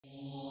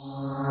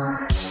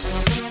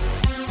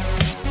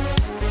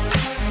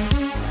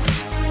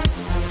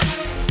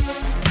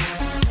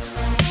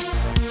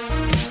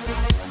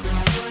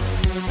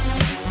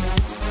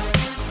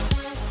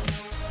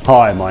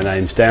Hi, my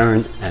name's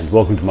Darren and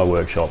welcome to my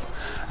workshop,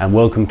 and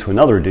welcome to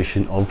another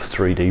edition of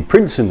 3D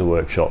Prints in the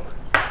Workshop.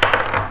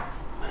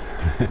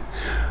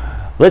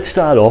 Let's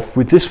start off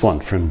with this one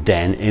from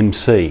Dan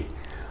MC.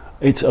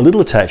 It's a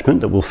little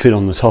attachment that will fit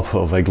on the top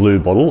of a glue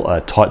bottle,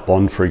 a tight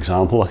bond for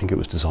example. I think it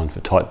was designed for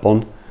tight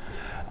bond,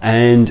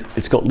 and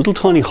it's got little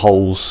tiny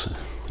holes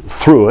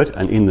through it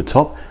and in the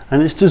top,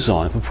 and it's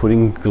designed for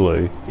putting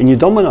glue in your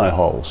domino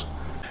holes.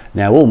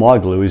 Now all my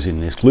glue is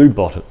in this glue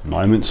bot at the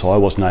moment, so I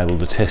wasn't able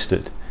to test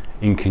it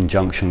in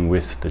conjunction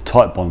with the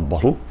tight bond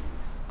bottle.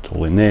 It's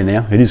all in there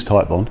now, it is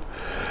tight bond.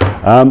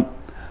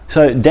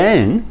 So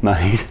Dan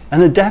made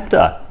an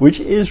adapter, which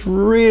is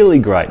really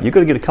great. You've got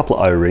to get a couple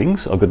of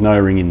O-rings. I've got an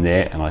O-ring in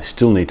there and I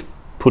still need to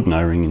put an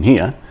O-ring in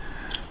here,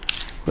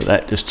 but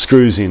that just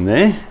screws in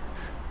there,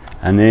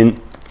 and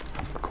then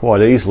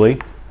quite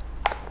easily,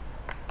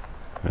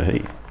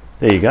 there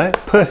you go,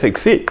 perfect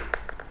fit.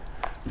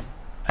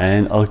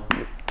 And I'll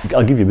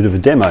give you a bit of a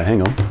demo,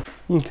 hang on.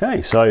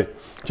 Okay, so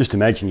just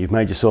imagine you've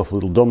made yourself a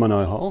little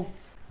domino hole,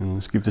 and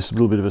let's give this a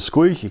little bit of a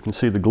squeeze. You can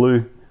see the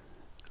glue,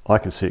 I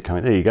can see it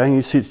coming, there you go,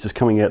 you see it's just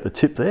coming out the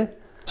tip there.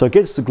 So it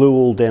gets the glue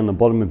all down the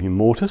bottom of your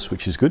mortise,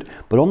 which is good,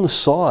 but on the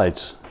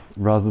sides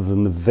rather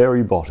than the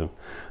very bottom.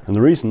 And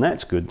the reason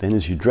that's good then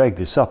is you drag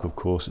this up, of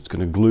course, it's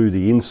going to glue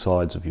the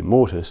insides of your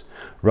mortise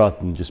rather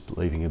than just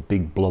leaving a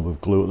big blob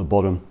of glue at the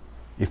bottom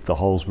if the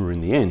holes were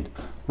in the end.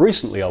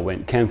 Recently I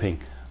went camping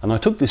and I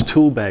took this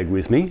tool bag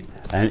with me,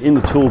 and in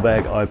the tool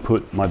bag I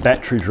put my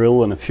battery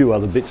drill and a few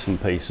other bits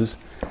and pieces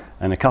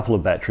and a couple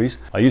of batteries.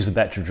 I use the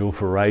battery drill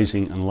for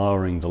raising and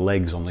lowering the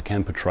legs on the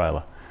camper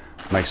trailer.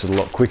 Makes it a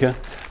lot quicker,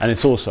 and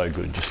it's also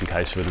good just in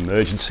case of an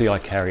emergency. I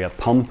carry a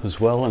pump as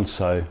well, and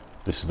so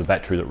this is the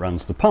battery that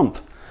runs the pump.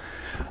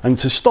 And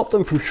to stop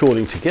them from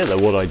shorting together,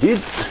 what I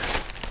did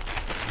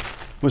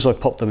was I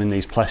popped them in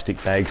these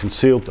plastic bags and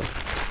sealed them,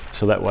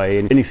 so that way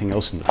anything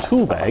else in the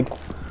tool bag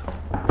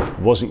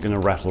wasn't going to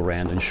rattle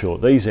around and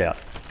short these out.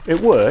 It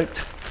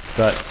worked,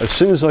 but as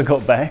soon as I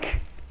got back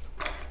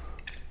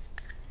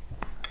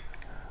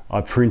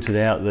I printed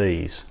out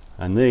these,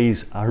 and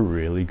these are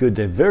really good.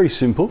 They're very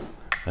simple,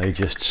 they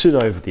just sit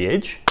over the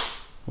edge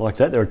like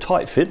that. They're a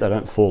tight fit, they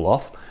don't fall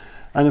off,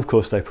 and of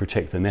course they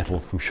protect the metal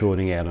from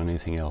shorting out on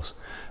anything else.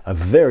 A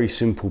very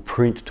simple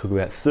print, took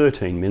about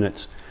 13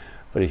 minutes,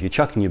 but if you're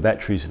chucking your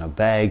batteries in a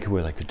bag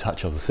where they could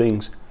touch other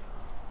things,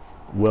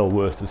 well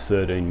worth the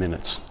 13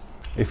 minutes.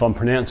 If I'm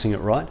pronouncing it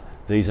right,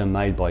 these are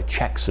made by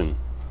chakeson.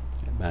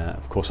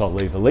 Of course I'll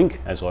leave a link,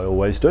 as I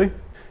always do.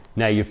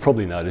 Now you've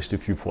probably noticed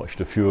if you've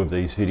watched a few of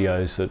these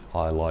videos that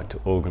I like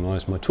to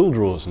organise my tool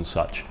drawers and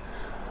such.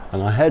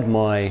 And I had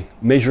my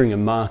measuring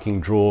and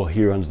marking drawer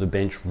here under the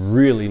bench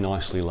really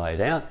nicely laid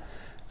out,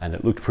 and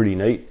it looked pretty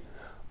neat.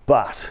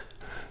 But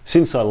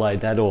since I laid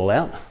that all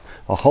out,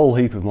 a whole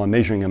heap of my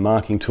measuring and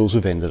marking tools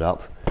have ended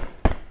up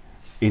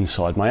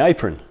inside my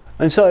apron.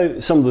 And so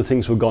some of the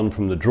things were gone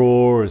from the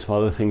drawer, and some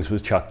other things were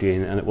chucked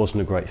in, and it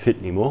wasn't a great fit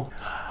anymore.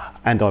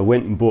 And I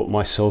went and bought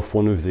myself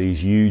one of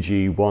these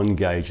UG1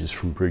 gauges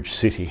from Bridge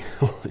City.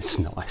 Oh, it's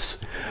nice.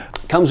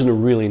 It comes in a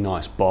really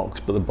nice box,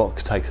 but the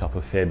box takes up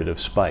a fair bit of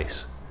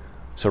space.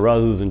 So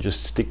rather than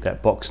just stick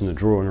that box in the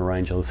drawer and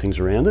arrange other things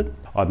around it,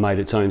 I've made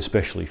its own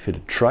specially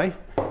fitted tray.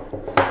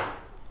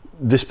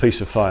 This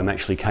piece of foam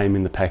actually came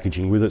in the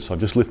packaging with it, so I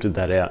just lifted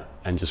that out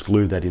and just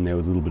glued that in there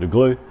with a little bit of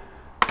glue.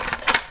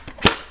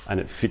 And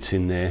it fits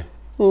in there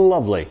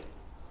lovely.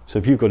 So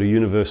if you've got a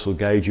universal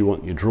gauge you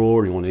want in your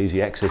drawer and you want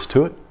easy access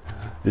to it,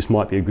 this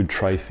might be a good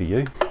tray for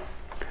you.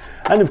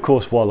 And of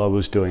course while I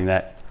was doing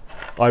that,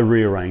 I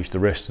rearranged the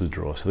rest of the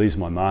drawer. So these are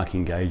my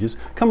marking gauges.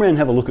 Come around and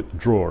have a look at the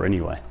drawer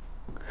anyway.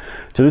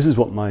 So this is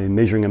what my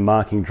measuring and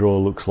marking drawer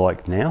looks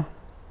like now.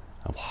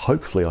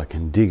 Hopefully I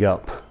can dig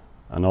up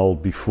an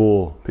old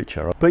before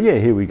picture. But yeah,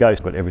 here we go.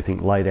 I've got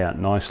everything laid out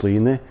nicely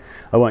in there.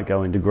 I won't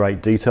go into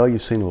great detail,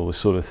 you've seen all this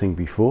sort of thing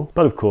before,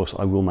 but of course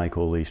I will make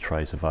all these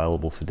trays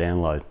available for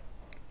download.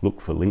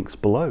 Look for links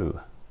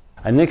below.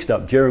 And next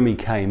up,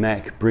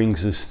 JeremyKMac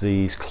brings us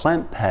these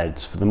clamp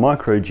pads for the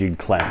Microjig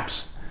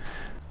clamps.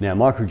 Now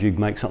Microjig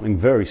makes something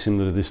very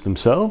similar to this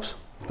themselves,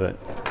 but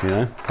you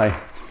know, hey,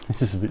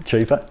 this is a bit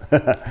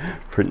cheaper.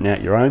 Printing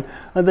out your own.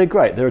 And they're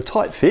great, they're a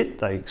tight fit,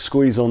 they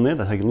squeeze on there,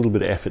 they take a little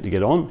bit of effort to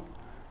get on.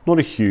 Not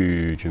a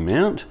huge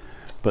amount,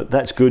 but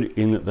that's good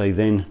in that they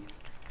then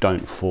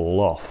don't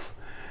fall off.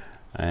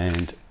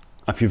 And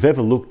if you've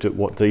ever looked at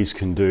what these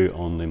can do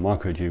on the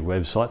Microjig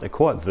website, they're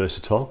quite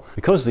versatile.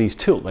 Because these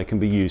tilt, they can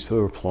be used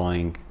for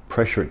applying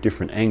pressure at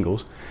different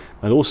angles,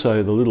 but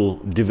also the little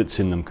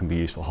divots in them can be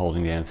used for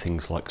holding down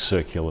things like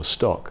circular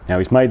stock. Now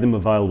he's made them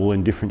available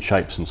in different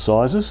shapes and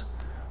sizes.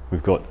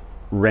 We've got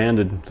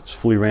rounded, that's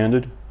fully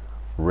rounded,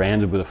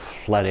 rounded with a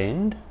flat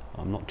end.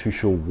 I'm not too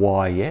sure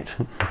why yet.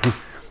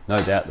 No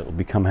doubt that will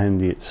become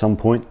handy at some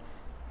point.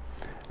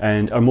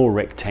 And a more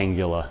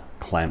rectangular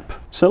clamp.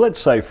 So let's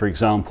say for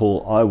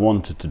example I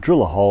wanted to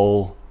drill a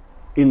hole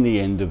in the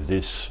end of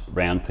this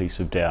round piece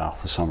of dowel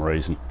for some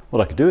reason.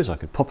 What I could do is I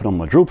could pop it on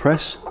my drill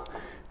press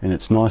in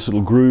its nice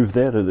little groove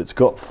there that it's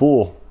got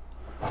for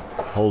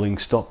holding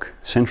stock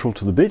central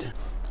to the bit.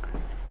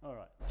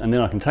 And then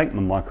I can take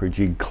my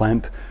Microjig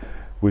clamp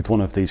with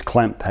one of these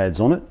clamp pads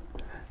on it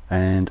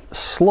and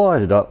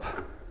slide it up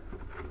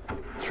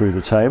through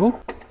the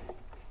table.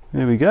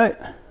 There we go.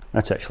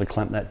 That's actually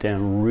clamped that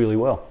down really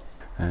well.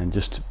 And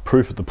just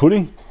proof of the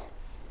pudding.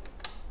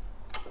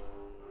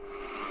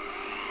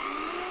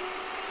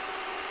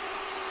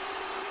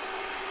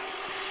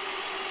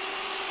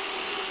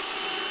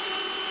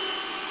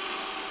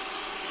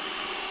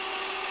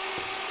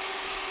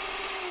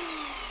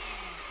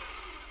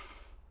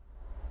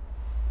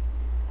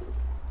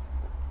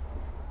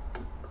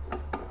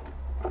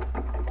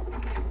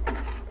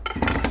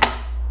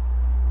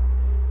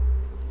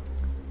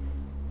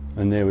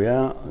 And there we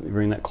are. Let me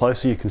bring that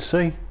closer. You can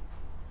see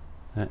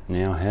that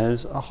now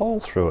has a hole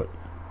through it.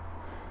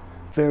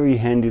 Very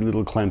handy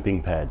little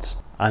clamping pads.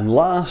 And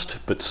last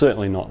but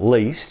certainly not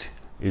least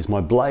is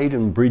my blade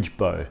and bridge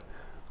bow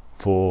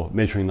for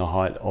measuring the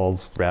height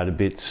of router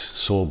bits,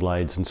 saw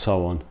blades and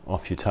so on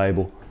off your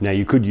table. Now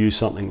you could use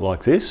something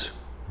like this,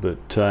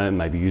 but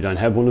maybe you don't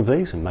have one of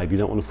these and maybe you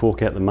don't want to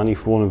fork out the money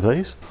for one of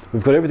these.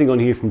 We've got everything on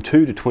here from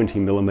 2 to 20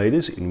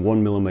 millimeters in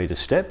 1mm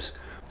steps.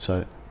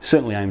 So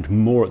certainly aimed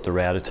more at the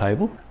router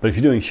table, but if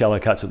you're doing shallow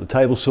cuts at the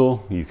table saw,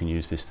 you can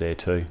use this there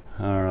too.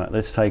 All right,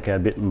 let's take our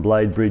bit and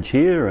blade bridge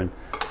here and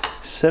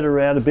set her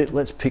out a bit.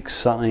 Let's pick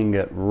something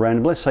at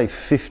random. Let's say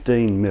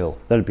 15 mil.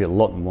 That'd be a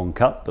lot in one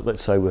cut, but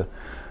let's say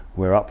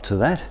we're up to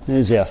that.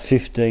 There's our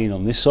 15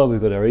 on this side.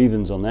 We've got our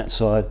evens on that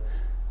side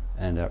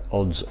and our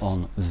odds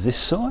on this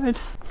side.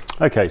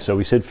 Okay, so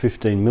we said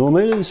 15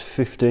 millimeters.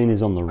 15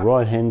 is on the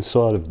right hand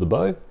side of the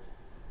bow.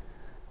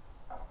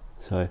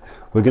 So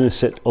we're going to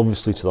set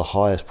obviously to the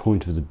highest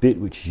point of the bit,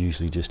 which is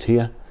usually just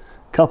here.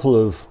 A couple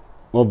of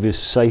obvious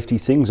safety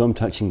things. I'm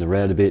touching the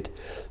router bit,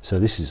 so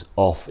this is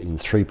off in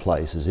 3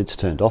 places. It's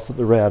turned off at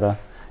the router,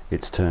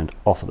 it's turned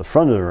off at the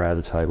front of the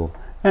router table,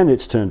 and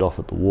it's turned off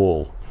at the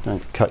wall.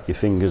 Don't cut your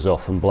fingers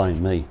off and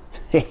blame me.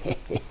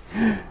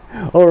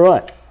 All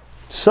right,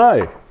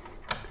 so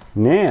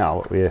now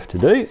what we have to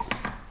do,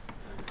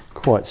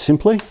 quite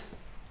simply,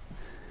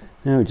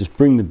 now we just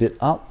bring the bit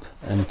up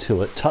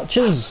until it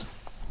touches.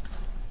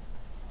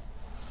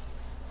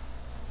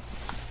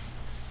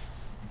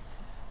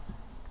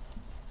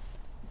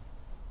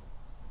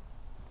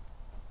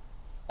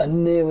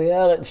 And there we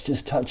are, it's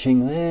just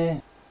touching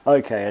there.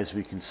 Okay, as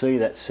we can see,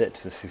 that's set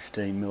for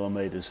 15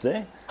 millimeters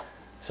there.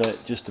 So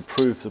just to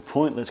prove the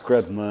point, let's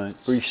grab my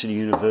British City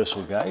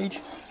Universal gauge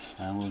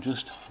and we'll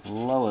just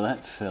lower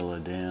that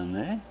fella down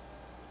there.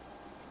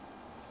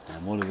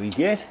 And what do we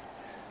get?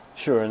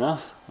 Sure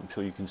enough, I'm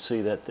sure you can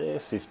see that there,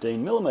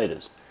 15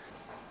 millimeters.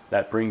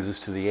 That brings us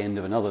to the end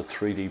of another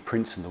 3D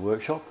prints in the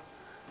workshop.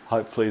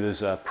 Hopefully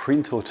there's a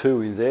print or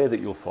two in there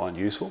that you'll find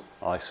useful.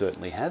 I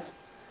certainly have.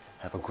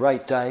 Have a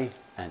great day,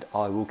 and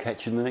I will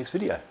catch you in the next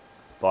video.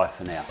 Bye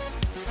for now.